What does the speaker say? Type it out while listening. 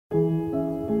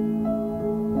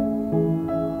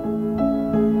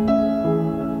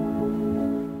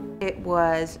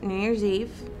was New Year's Eve.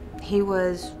 He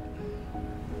was,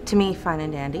 to me, fine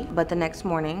and dandy. But the next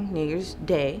morning, New Year's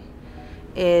Day,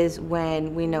 is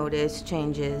when we noticed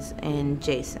changes in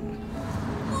Jason.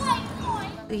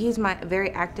 He's my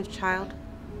very active child.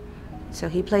 So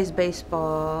he plays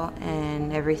baseball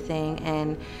and everything,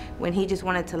 and when he just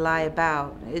wanted to lie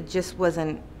about, it just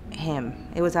wasn't him.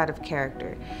 It was out of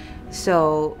character.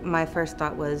 So my first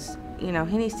thought was, you know,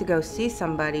 he needs to go see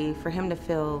somebody. For him to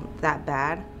feel that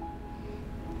bad,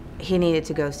 he needed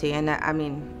to go see, and I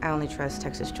mean, I only trust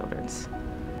Texas Children's.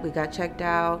 We got checked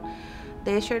out.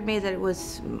 They assured me that it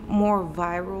was more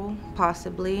viral,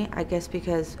 possibly, I guess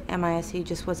because MIS-C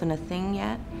just wasn't a thing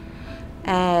yet.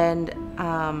 And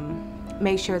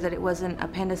make sure that it wasn't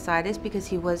appendicitis because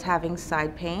he was having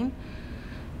side pain.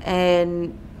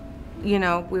 And, you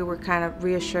know, we were kind of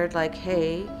reassured like,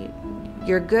 hey,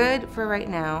 you're good for right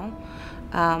now,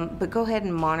 but go ahead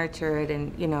and monitor it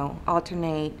and, you know,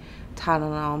 alternate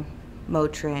Tylenol,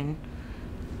 Motrin,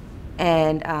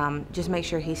 and just make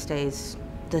sure he stays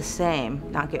the same,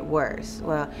 not get worse.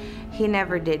 Well, he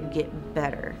never did get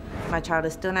better. My child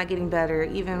is still not getting better,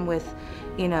 even with,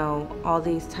 you know, all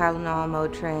these Tylenol,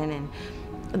 Motrin,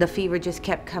 and the fever just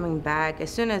kept coming back. As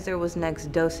soon as there was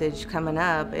next dosage coming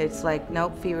up, it's like,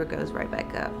 nope, fever goes right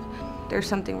back up. There's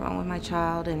something wrong with my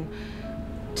child, and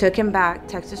took him back.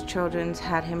 Texas Children's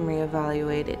had him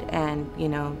reevaluated, and, you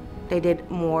know, they did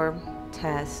more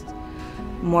tests,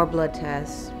 more blood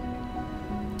tests,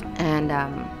 and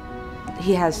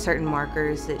he has certain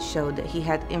markers that showed that he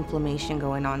had inflammation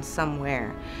going on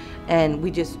somewhere, and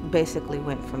we just basically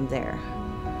went from there.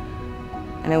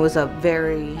 And it was a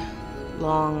very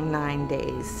long 9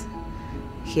 days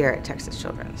here at Texas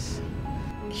Children's.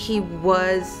 He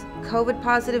was COVID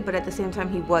positive, but at the same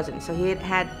time he wasn't. So he had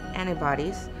had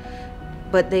antibodies,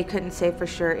 but they couldn't say for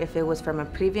sure if it was from a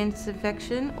previous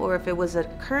infection or if it was a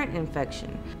current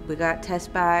infection. We got tests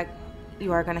back.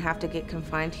 You are gonna have to get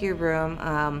confined to your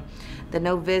room. The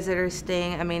no visitors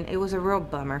thing, I mean, it was a real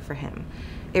bummer for him.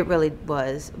 It really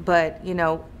was. But, you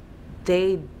know,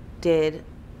 they did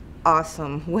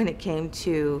awesome when it came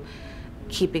to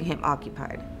keeping him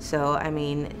occupied. So, I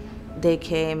mean, they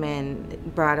came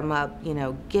and brought him up, you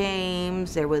know,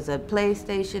 games. There was a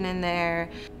PlayStation in there.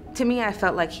 To me, I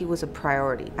felt like he was a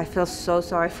priority. I feel so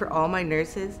sorry for all my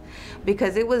nurses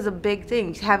because it was a big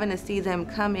thing, having to see them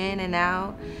come in and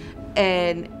out,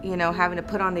 and, you know, having to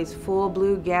put on these full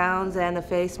blue gowns and the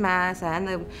face mask and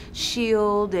the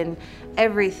shield and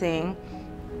everything.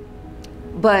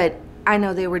 But I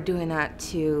know they were doing that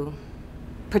to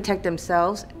protect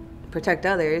themselves, protect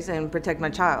others, and protect my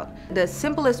child. The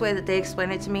simplest way that they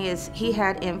explained it to me is he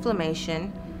had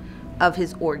inflammation of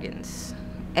his organs,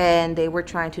 and they were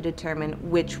trying to determine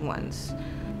which ones.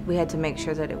 We had to make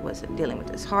sure that it wasn't dealing with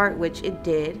his heart, which it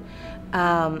did,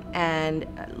 and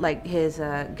like his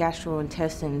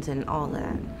gastrointestines and all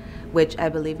that, which I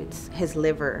believe it's his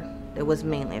liver that was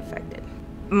mainly affected.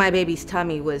 My baby's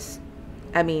tummy was,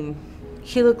 I mean,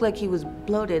 he looked like he was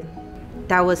bloated.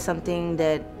 That was something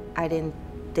that I didn't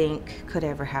think could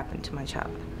ever happen to my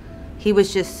child. He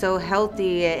was just so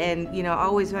healthy and, you know,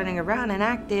 always running around and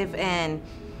active, and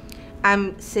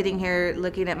I'm sitting here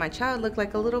looking at my child look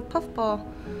like a little puffball,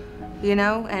 you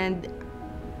know, and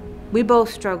we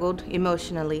both struggled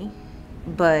emotionally,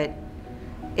 but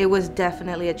it was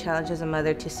definitely a challenge as a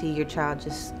mother to see your child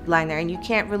just lying there, and you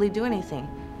can't really do anything.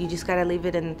 You just gotta leave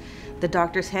it in the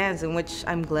doctor's hands, in which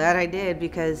I'm glad I did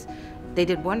because they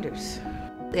did wonders.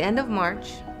 The end of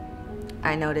March,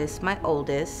 I noticed my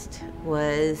oldest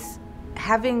was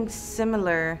having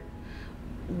similar,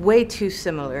 way too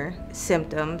similar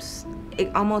symptoms,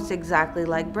 almost exactly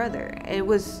like brother. It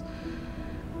was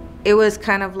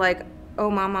kind of like, oh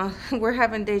mama, we're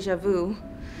having deja vu.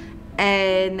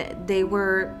 And they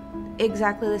were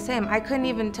exactly the same. I couldn't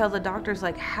even tell the doctors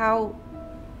like how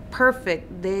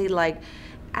perfect they like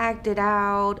acted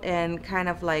out, and kind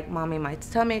of like, mommy, my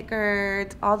stomach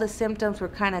hurts. All the symptoms were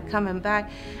kind of coming back,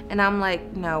 and I'm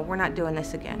like, no, we're not doing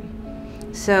this again.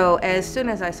 So as soon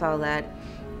as I saw that,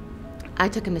 I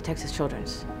took him to Texas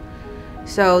Children's.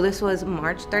 So this was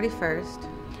March 31st.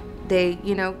 They,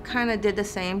 you know, kind of did the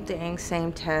same thing,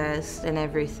 same test and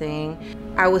everything.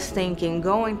 I was thinking,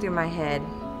 going through my head,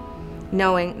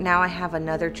 knowing now I have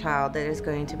another child that is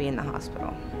going to be in the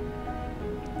hospital.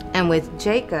 And with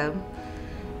Jacob,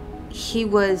 he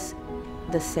was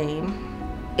the same.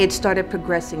 It started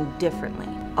progressing differently.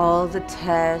 All the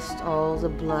tests, all the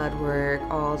blood work,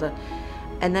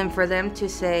 and then for them to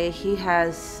say he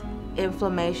has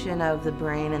inflammation of the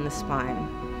brain and the spine.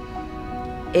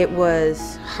 It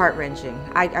was heart-wrenching.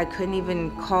 I couldn't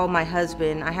even call my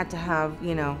husband. I had to have,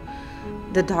 you know,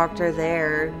 the doctor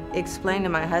there explained to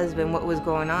my husband what was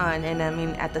going on. And I mean,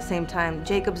 at the same time,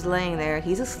 Jacob's laying there,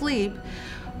 he's asleep,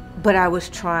 but I was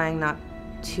trying not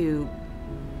to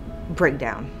break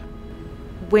down.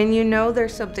 When you know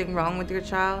there's something wrong with your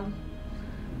child,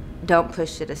 don't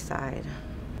push it aside.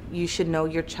 You should know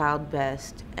your child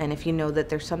best, and if you know that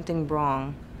there's something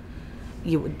wrong,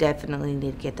 you would definitely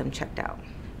need to get them checked out.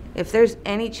 If there's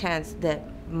any chance that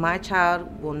my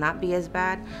child will not be as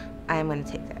bad, I am going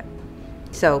to take that.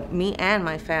 So me and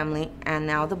my family, and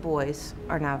now the boys,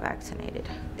 are now vaccinated.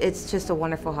 It's just a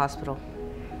wonderful hospital.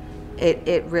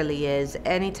 It really is.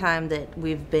 Anytime that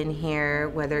we've been here,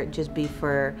 whether it just be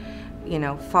for,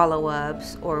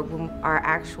 follow-ups or our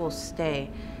actual stay,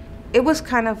 it was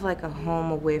kind of like a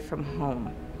home away from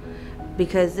home,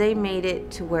 because they made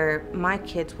it to where my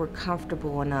kids were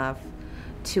comfortable enough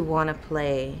to want to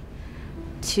play,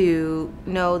 to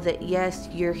know that yes,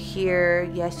 you're here,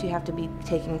 yes, you have to be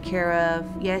taken care of,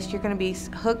 yes, you're going to be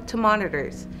hooked to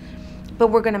monitors, but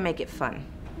we're going to make it fun.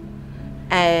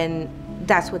 And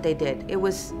that's what they did.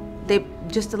 They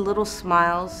just a little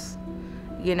smiles,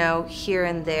 here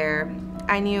and there.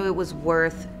 I knew it was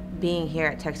worth being here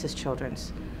at Texas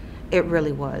Children's. It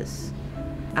really was.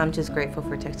 I'm just grateful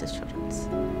for Texas Children's.